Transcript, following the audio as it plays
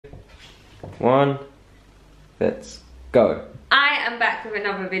1, let's go. I am back with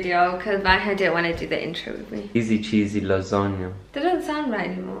another video because Ryhan didn't want to do the intro with me. Easy cheesy lasagna. That doesn't sound right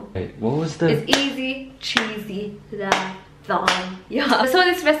anymore. Wait, what was the... It's easy cheesy lasagna. I saw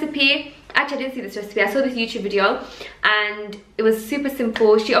this recipe. Actually, I didn't see this recipe. I saw this YouTube video and it was super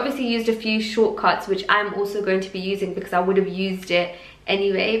simple. She obviously used a few shortcuts, which I'm also going to be using because I would have used it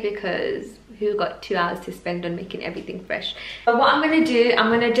anyway, because who got 2 hours to spend on making everything fresh. But what I'm gonna do, I'm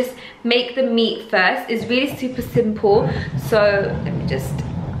gonna just make the meat first. It's really super simple. So let me just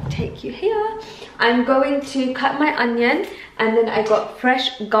take you here. I'm going to cut my onion, and then I got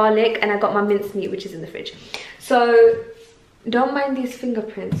fresh garlic, and I got my minced meat, which is in the fridge. So don't mind these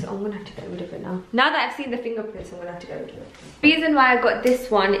fingerprints. Oh, I'm gonna have to get rid of it now. Now that I've seen the fingerprints, I'm gonna have to get rid of it. The reason why I got this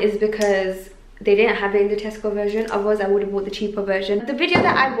one is because they didn't have it in the Tesco version, otherwise I would have bought the cheaper version. The video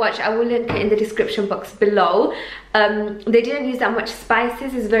that I watched, I will link it in the description box below. They didn't use that much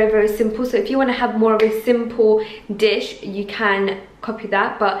spices. It's very, very simple. So if you want to have more of a simple dish, you can copy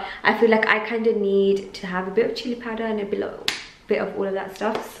that. But I feel like I kind of need to have a bit of chili powder and a bit of all of that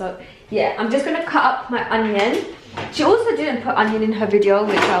stuff. So yeah, I'm just gonna cut up my onion. She also didn't put onion in her video,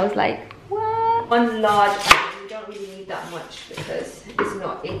 which I was like, what? 1 large onion. You don't really need that much because it's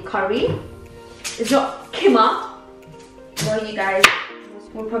not a curry. It's not keema. Well, you guys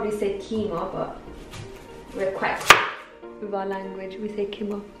will probably say keema, but we're quite quick with our language. We say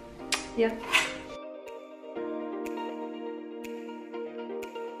keema. Yeah.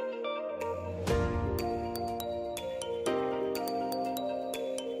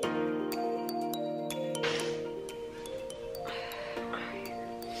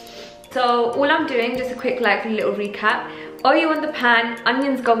 So all I'm doing, just a quick like little recap. Oil on the pan,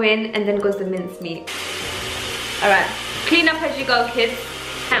 onions go in, and then goes the minced meat. Alright, clean up as you go, kids.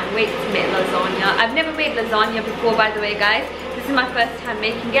 Can't wait to make lasagna. I've never made lasagna before, by the way, guys. This is my first time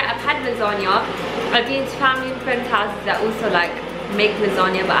making it. I've had lasagna. I've been to family and friends' houses that also like make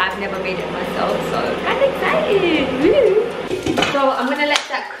lasagna, but I've never made it myself, so I'm excited. Woo! So I'm gonna let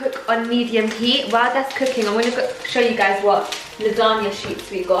that cook on medium heat. While that's cooking, I'm gonna show you guys what lasagna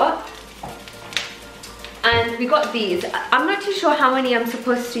sheets we got. And we got these. I'm not too sure how many I'm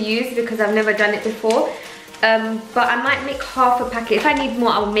supposed to use because I've never done it before. But I might make half a packet. If I need more,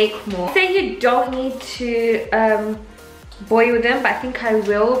 I'll make more. Say you don't need to boil them, but I think I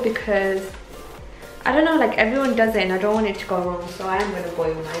will because I don't know, like everyone does it and I don't want it to go wrong, so I am gonna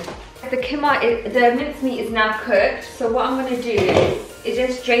boil mine. The keema, the minced meat is now cooked, so what I'm gonna do is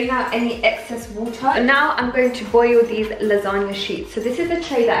just drain out any excess water. And now I'm going to boil these lasagna sheets. So this is the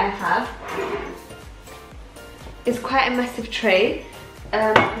tray that I have. It's quite a massive tray.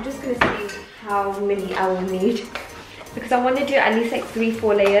 I'm just gonna see how many I will need because I want to do at least like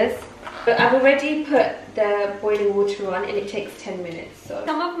 3-4 layers. But I've already put the boiling water on and it takes 10 minutes. So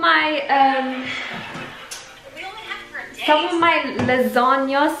some of my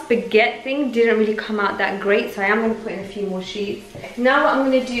lasagna spaghetti thing didn't really come out that great, so I am gonna put in a few more sheets. Now what I'm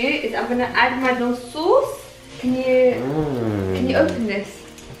gonna do is I'm gonna add my little sauce. Can you open this?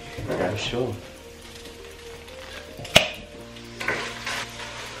 Yeah, sure.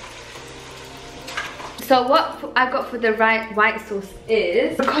 So what I got for the white sauce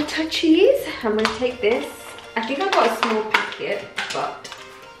is ricotta cheese. I'm gonna take this. I think I got a small packet, but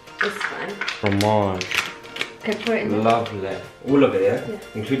it's fine. Fromage. Okay, pour it in. Lovely. All of it, yeah?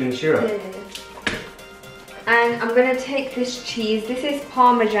 Including the syrup? Yeah. And I'm gonna take this cheese. This is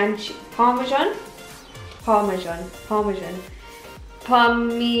Parmesan. Parmigiano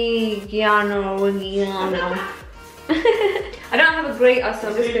Reggiano. I don't have a grater, so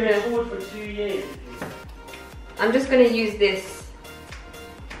I'm just gonna use this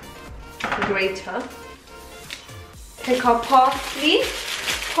grater. Take our parsnip,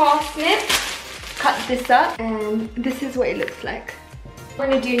 cut this up, and this is what it looks like. What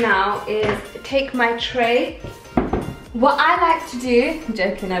I'm gonna do now is take my tray. What I like to do, I'm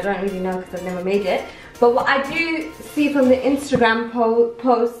joking, I don't really know because I've never made it, but what I do see from the Instagram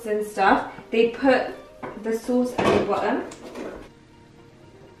posts and stuff, they put the sauce at the bottom.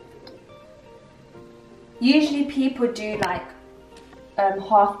 Usually people do like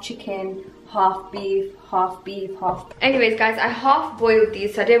half chicken, half beef, half. Anyways guys, I half boiled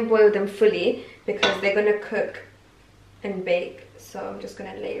these, so I didn't boil them fully because they're gonna cook and bake. So I'm just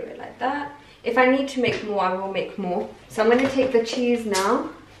gonna layer it like that. If I need to make more, I will make more. So I'm gonna take the cheese now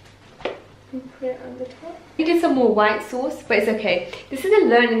and put it on the top. I needed some more white sauce, but it's okay. This is a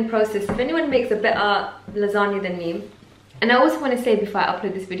learning process. If anyone makes a better lasagna than me, And I also want to say before I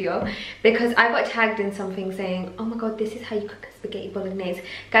upload this video, because I got tagged in something saying, oh my god, this is how you cook a spaghetti bolognese.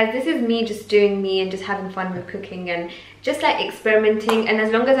 Guys, this is me just doing me and just having fun with cooking and just like experimenting. And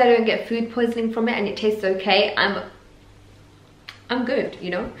as long as I don't get food poisoning from it and it tastes okay, I'm good,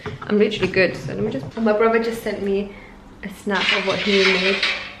 you know? I'm literally good. So let me just... My brother just sent me a snap of what he made.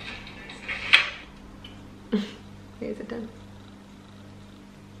 Is it done?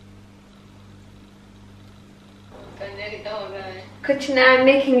 Kuchna, I'm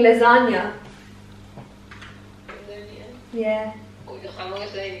making lasagna. Yeah.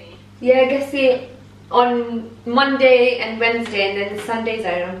 Yeah, I guess see on Monday and Wednesday, and then Sundays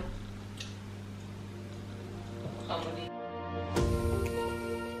I don't.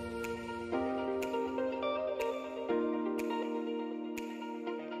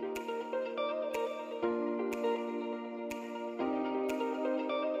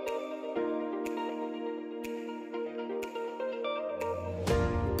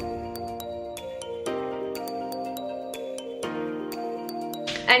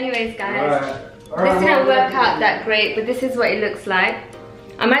 Anyways guys, this didn't work out that great, but this is what it looks like.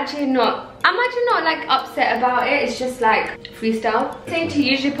 I'm actually not like upset about it. It's just like freestyle. I'm saying to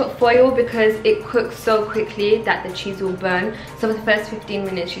usually put foil because it cooks so quickly that the cheese will burn. So for the first 15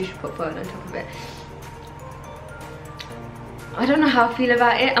 minutes you should put foil on top of it. I don't know how I feel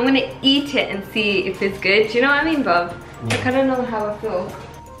about it. I'm gonna eat it and see if it's good. Do you know what I mean, Bob? Like, I don't know how I feel.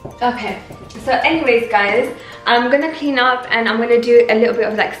 Okay, so anyways guys, I'm gonna clean up and I'm gonna do a little bit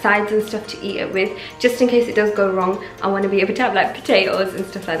of like sides and stuff to eat it with, just in case it does go wrong. I want to be able to have like potatoes and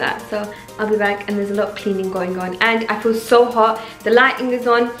stuff like that. So I'll be back, and there's a lot of cleaning going on and I feel so hot. The lighting is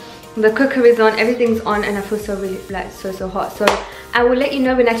on, the cooker is on, everything's on, and I feel so really like so hot. So I will let you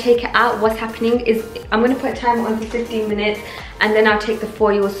know when I take it out. What's happening is I'm gonna put a timer on for 15 minutes and then I'll take the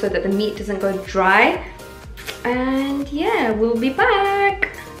foil so that the meat doesn't go dry, and yeah, we'll be back.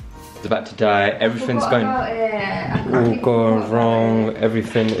 It's about to die. Everything's going all wrong.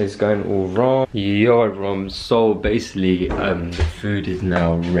 Everything is going all wrong. Yo, so basically, the food is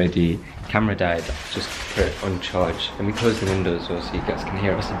now ready. Camera died. Just put it on charge. Let me close the windows so you guys can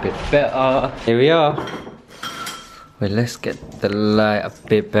hear us a bit better. Here we are. Wait, let's get the light a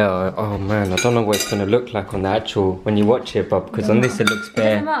bit better. Oh man, I don't know what it's gonna look like on the actual when you watch it, but because on this it looks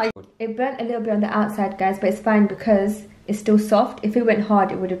bare. It burnt a little bit on the outside, guys, but it's fine because it's still soft. If it went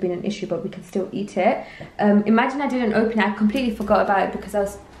hard, it would have been an issue, but we can still eat it. Imagine I didn't open it. I completely forgot about it because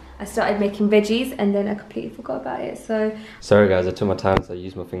I started making veggies and then I completely forgot about it. So sorry guys, I took my time, so I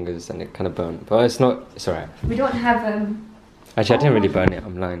used my fingers and it kind of burnt, but it's alright. We don't have actually I didn't really burn it,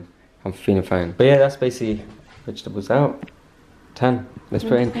 I'm lying. I'm feeling fine. But yeah, that's basically vegetables out. Tan, let's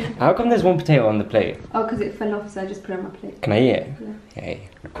put it in. How come there's one potato on the plate? Oh, because it fell off, so I just put it on my plate. Can I eat it? Yeah. Yay.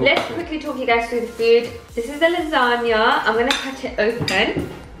 Cool. Let's quickly talk you guys through the food. This is the lasagna. I'm gonna cut it open.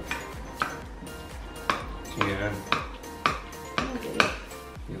 Yeah.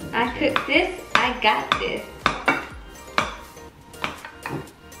 I cooked this. I got this.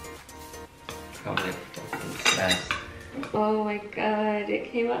 Oh my god, it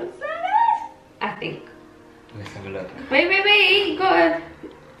came out so nice. I think. Let's have a look. Wait, you gotta...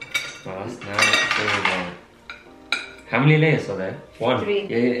 Oh, that's nice. How many layers are there? 1? 3.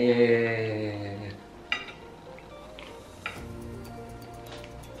 Yeah.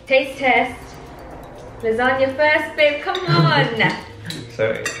 Taste test. Lasagna first, babe. Come on.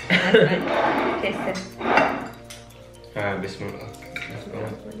 Sorry. Taste test. Alright, bismillah.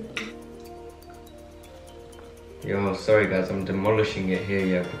 Yo, sorry guys, I'm demolishing it here,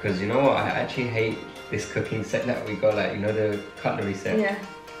 yeah, because you know what? I actually hate this cooking set that we got, like, you know, the cutlery set. Yeah.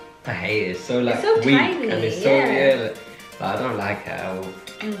 I hate it. It's so like so weak tiny, and it's so like, I don't like it at all.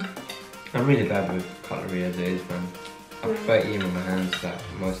 I'm really bad with cutlery as it is, man. I prefer eating with my hands like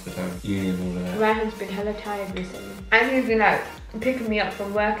most of the time. Uni and all of that. Ryhan's been hella tired recently. And he's been like picking me up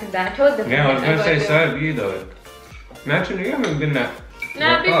from work and that. I told them. Yeah, I was gonna say so have you though. Naturally, you haven't been that. No,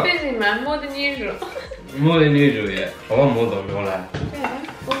 I've been busy, man, more than usual. More than usual, yeah. I want more though, no lie. Yeah,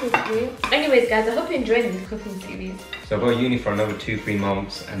 obviously. Anyways, guys, I hope you're enjoying this cooking series. So I've got uni for another 2-3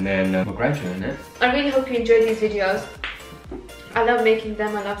 months and then we're graduating it. I really hope you enjoy these videos. I love making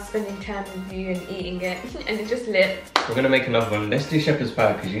them, I love spending time with you and eating it, and it's just lit. We're gonna make another one. Let's do shepherd's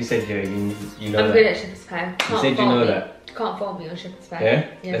pie because you said you know I'm that. good at shepherd's pie. You said you know that. Can't fault me on shepherd's pie.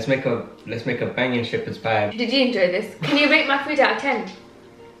 Yeah? Let's make a banging shepherd's pie. Did you enjoy this? Can you rate my food out of 10?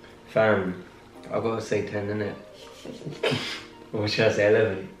 Fam, I've got to say 10, innit? Or should I say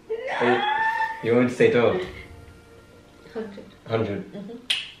 11? You want me to say 12? 100. 100?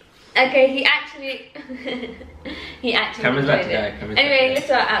 Okay, he actually Camera's back enjoyed today. it. Anyway, let's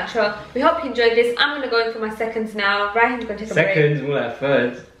do our outro. We hope you enjoyed this. I'm gonna go in for my seconds now. Ryhan's gonna take a break. Seconds, more like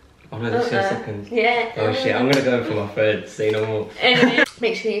thirds. Oh no, this is your seconds. Yeah. Oh shit, I'm gonna go in for my thirds. Say no more. Anyway,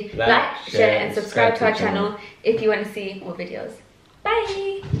 make sure you like, share, and subscribe to our channel if you want to see more videos.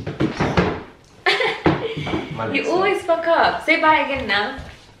 Bye. You always fuck up. Say bye again now.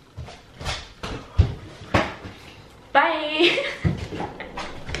 Bye.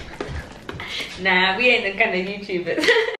 Nah, we ain't the kind of YouTubers.